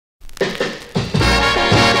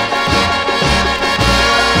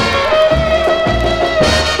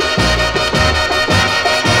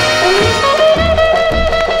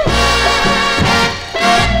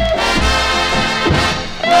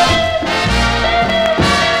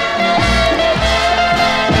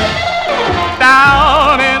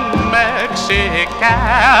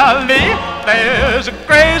Valley, there's a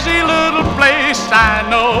crazy little place I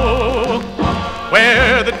know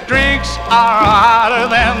where the drinks are hotter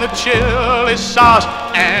than the chili sauce,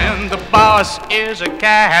 and the boss is a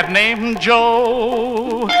cat named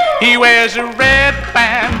Joe. He wears a red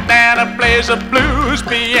bandana, plays a blues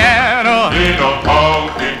piano in a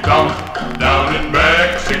honky tonk down in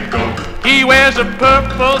Mexico. He wears a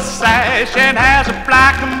purple sash and has a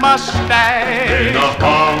black mustache in a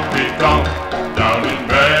honky tonk down in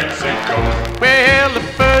Mexico. Well, the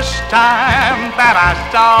first time that I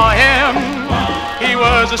saw him, he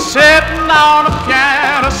was sitting on a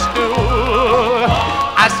piano stool.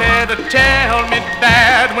 I said, tell me,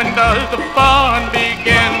 Dad, when does the fun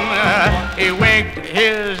begin? He winked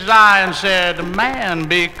his eye and said, man,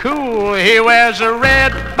 be cool. He wears a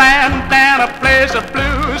red bandana, plays a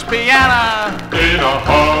blues piano in a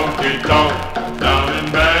honky tonk down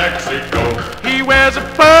in Mexico. He wears a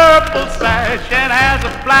purple sash and has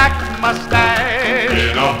a black mustache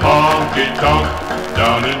in a honky tonk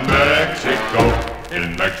down in Mexico.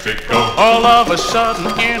 In Mexico. All of a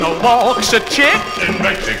sudden in walks a chick. In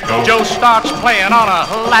Mexico. Joe starts playing on a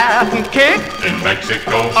Latin kick. In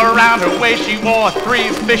Mexico. Around her waist she wore 3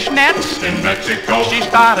 fishnets. In Mexico. She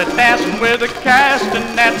started dancing with the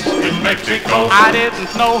castanets. In Mexico. I didn't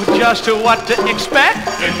know just what to expect.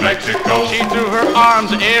 In Mexico. She threw her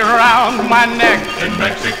arms around my neck. In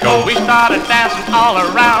Mexico. We started dancing all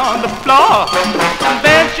around the floor. And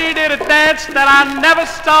then she did a dance that I never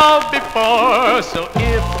saw before. So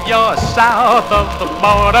if you're south of the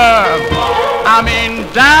border, I mean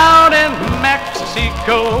down in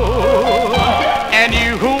Mexico, and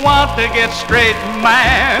you who want to get straight,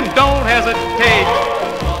 man, don't hesitate.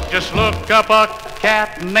 Just look up a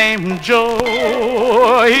cat named Joe.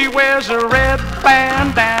 He wears a red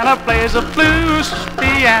bandana, plays a blues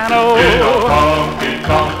piano in a honky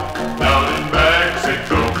tonk down in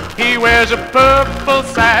Mexico. He wears a purple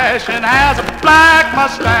sash and has a black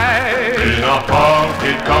mustache in a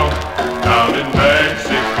honky tonk down in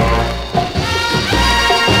Mexico.